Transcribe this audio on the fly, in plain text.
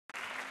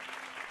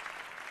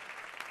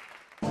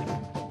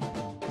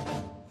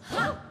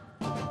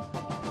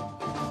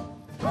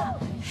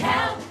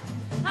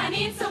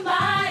need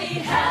somebody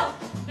help.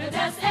 Not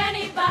just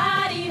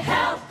anybody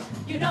help.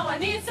 You know I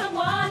need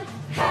someone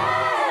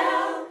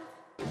help.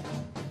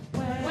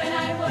 When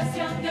I was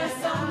younger,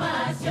 so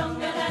much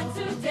younger than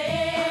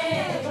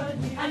today,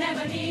 I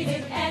never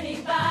needed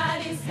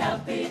anybody's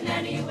help in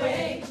any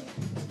way.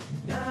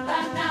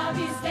 But now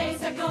these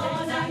days are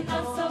gone, I'm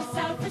not so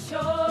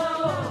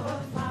self-assured.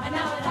 And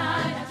now that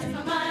I changed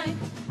my mind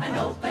and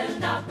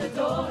opened up the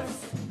doors.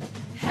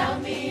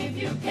 Help me if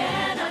you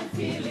can, I'm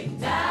feeling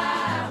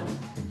down.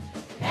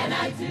 And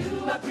I do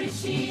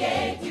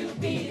appreciate you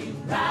being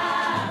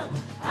around.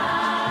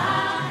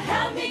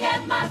 Help me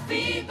get my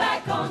feet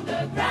back on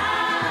the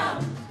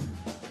ground.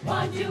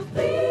 Won't you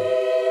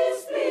please,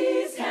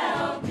 please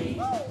help me?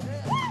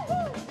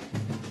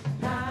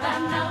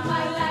 And now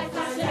my life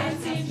has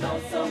changed in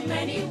oh so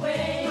many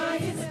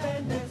ways.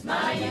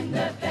 My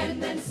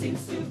independence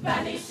seems to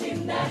vanish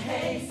in the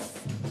haze.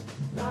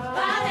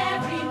 But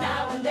every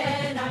now and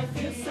then I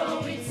feel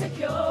so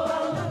insecure.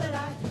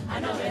 I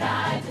know that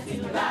I just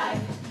feel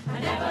right, I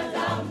never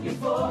done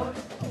before.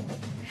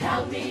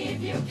 Help me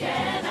if you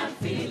can, I'm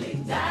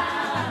feeling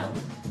down.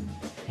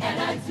 And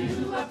I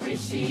do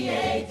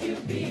appreciate you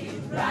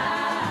being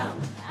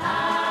around.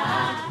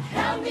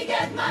 Help me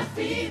get my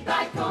feet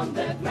back on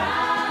the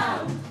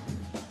ground.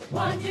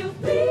 Won't you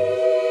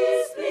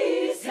please,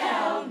 please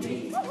help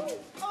me? Go,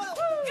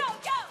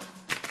 go!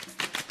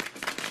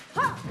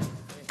 Ha!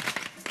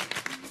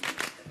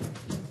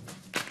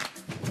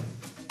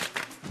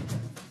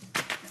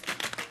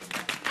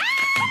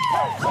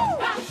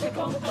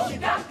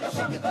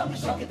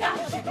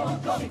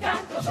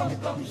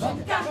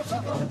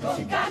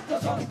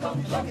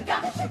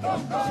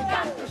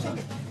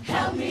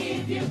 Help me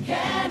if you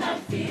can,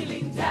 I'm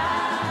feeling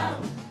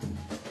down.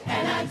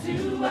 And I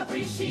do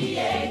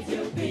appreciate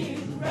you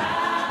being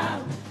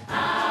around.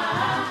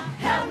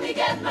 Help me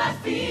get my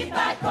feet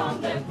back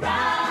on the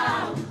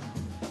ground.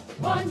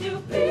 Won't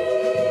you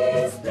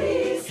please,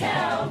 please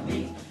help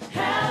me,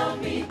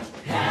 help me,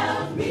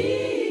 help me.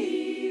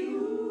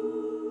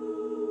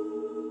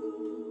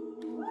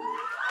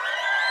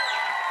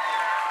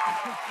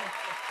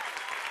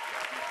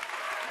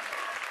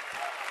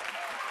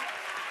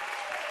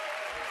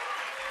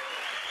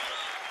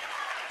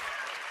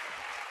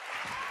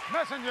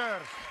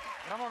 Messengers,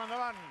 Ramon,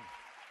 endavant.